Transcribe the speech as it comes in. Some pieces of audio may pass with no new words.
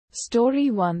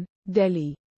Story 1,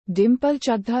 Delhi. Dimple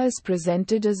Chadha is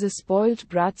presented as a spoilt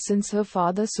brat since her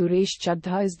father Suresh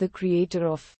Chadha is the creator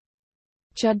of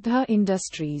Chadha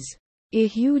Industries, a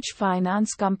huge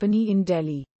finance company in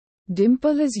Delhi.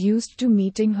 Dimple is used to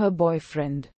meeting her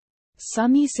boyfriend,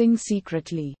 Sunny Singh,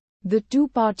 secretly. The two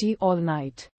party all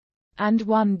night. And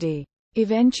one day,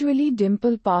 eventually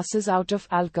Dimple passes out of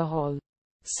alcohol.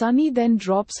 Sunny then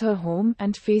drops her home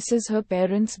and faces her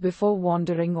parents before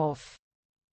wandering off.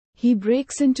 He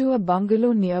breaks into a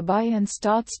bungalow nearby and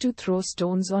starts to throw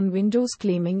stones on windows,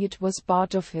 claiming it was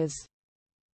part of his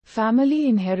family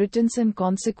inheritance and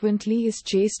consequently is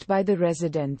chased by the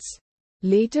residents.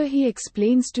 Later he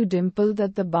explains to Dimple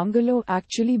that the bungalow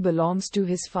actually belongs to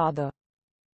his father,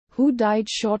 who died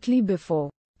shortly before,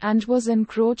 and was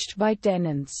encroached by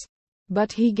tenants.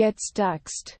 But he gets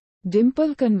taxed.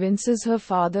 Dimple convinces her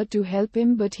father to help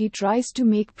him, but he tries to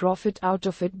make profit out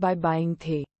of it by buying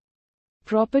the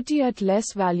property at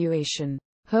less valuation.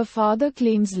 Her father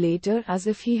claims later as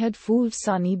if he had fooled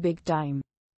Sunny big time,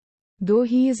 though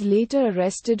he is later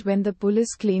arrested when the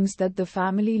police claims that the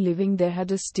family living there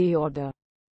had a stay order,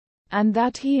 and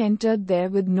that he entered there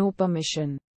with no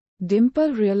permission.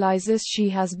 Dimple realizes she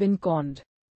has been conned,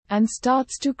 and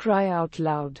starts to cry out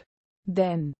loud.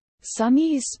 Then,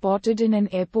 Sunny is spotted in an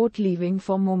airport leaving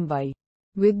for Mumbai,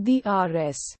 with the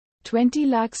Rs. 20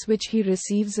 lakhs which he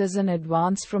receives as an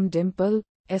advance from Dimple's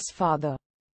father.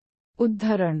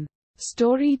 Udharan.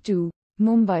 Story 2,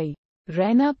 Mumbai.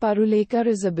 Raina Parulekar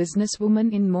is a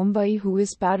businesswoman in Mumbai who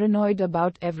is paranoid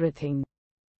about everything.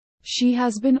 She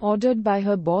has been ordered by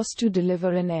her boss to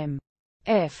deliver an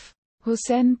M.F.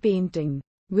 Hussain painting,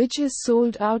 which is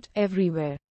sold out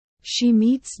everywhere. She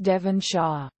meets Devon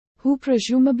Shah, who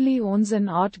presumably owns an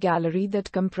art gallery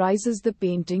that comprises the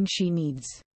painting she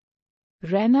needs.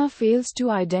 Raina fails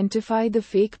to identify the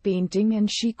fake painting and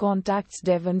she contacts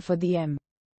Devon for the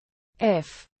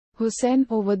M.F. Hussain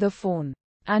over the phone,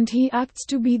 and he acts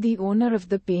to be the owner of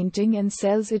the painting and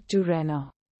sells it to Raina.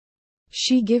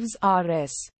 She gives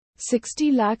Rs.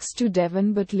 60 lakhs to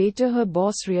Devon, but later her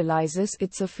boss realizes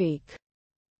it's a fake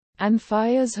and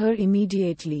fires her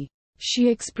immediately. She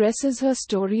expresses her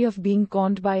story of being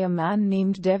conned by a man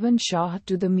named Devon Shah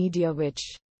to the media, which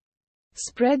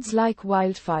spreads like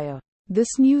wildfire.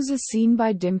 This news is seen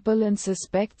by Dimple and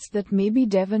suspects that maybe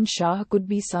Devon Shah could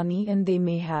be Sunny and they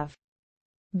may have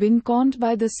been conned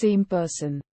by the same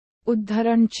person.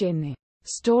 Udharan Chennai.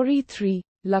 Story 3,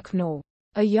 Lucknow.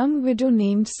 A young widow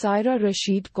named Saira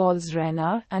Rashid calls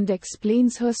Raina and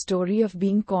explains her story of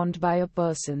being conned by a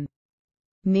person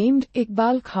named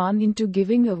Iqbal Khan into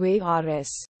giving away Rs.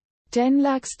 10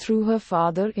 lakhs through her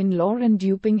father-in-law and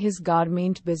duping his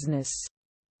garment business.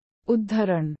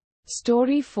 Udharan.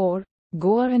 Story 4,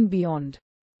 Goa and beyond.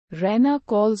 Raina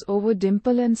calls over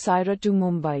Dimple and Saira to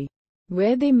Mumbai,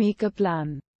 where they make a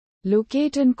plan.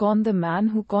 Locate and con the man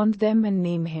who conned them and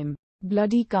name him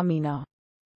Bloody Kamina.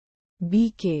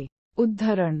 BK.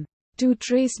 Udharan. To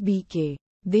trace BK,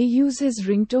 they use his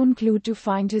ringtone clue to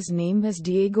find his name as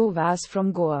Diego Vaz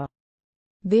from Goa.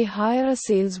 They hire a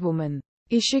saleswoman,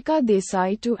 Ishika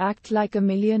Desai, to act like a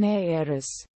millionaire heiress,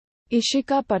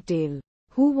 Ishika Patel,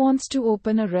 who wants to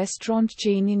open a restaurant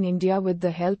chain in India with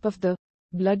the help of the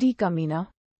Bloody Kamina,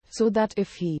 so that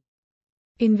if he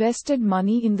invested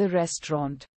money in the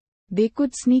restaurant, they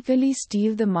could sneakily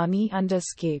steal the money and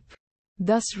escape,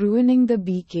 thus ruining the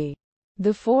BK.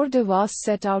 The four Devas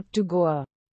set out to Goa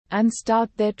and start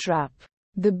their trap.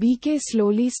 The BK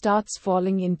slowly starts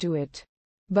falling into it,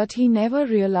 but he never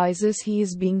realizes he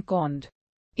is being conned.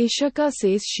 Ishika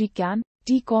says she can't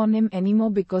con him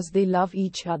anymore because they love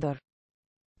each other,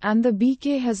 and the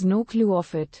BK has no clue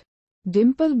of it.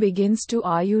 Dimple begins to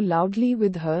argue loudly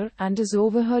with her and is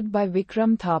overheard by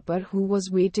Vikram Thapar, who was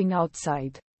waiting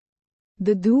outside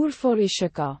the door for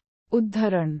Ishika.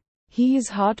 Udharan. He is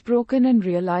heartbroken and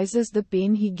realizes the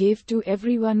pain he gave to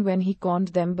everyone when he conned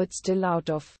them, but still out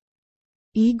of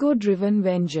ego-driven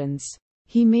vengeance,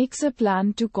 he makes a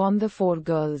plan to con the four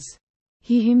girls.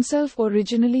 He himself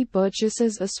originally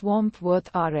purchases a swamp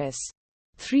worth Rs.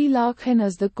 3 lakh, and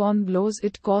as the con blows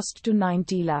it cost to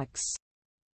 90 lakhs.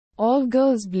 All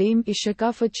girls blame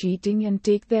Ishika for cheating and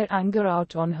take their anger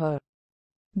out on her.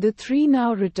 The three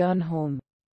now return home,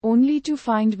 only to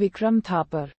find Vikram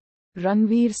Thapar,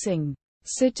 Ranveer Singh,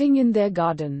 sitting in their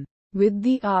garden, with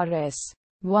the Rs.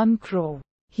 1 crore.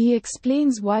 He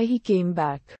explains why he came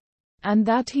back, and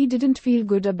that he didn't feel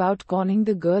good about conning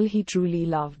the girl he truly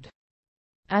loved,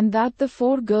 and that the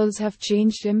four girls have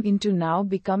changed him into now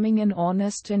becoming an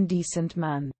honest and decent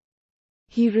man.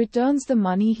 He returns the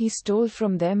money he stole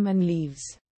from them and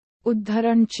leaves.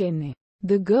 Udharan Chennai.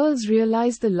 The girls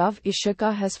realize the love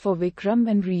Ishika has for Vikram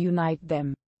and reunite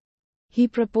them. He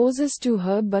proposes to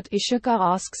her but Ishika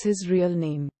asks his real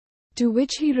name, to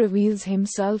which he reveals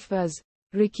himself as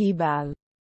Ricky Bahl.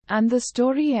 And the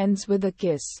story ends with a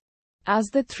kiss. As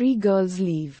the three girls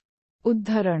leave.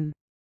 Uddharan.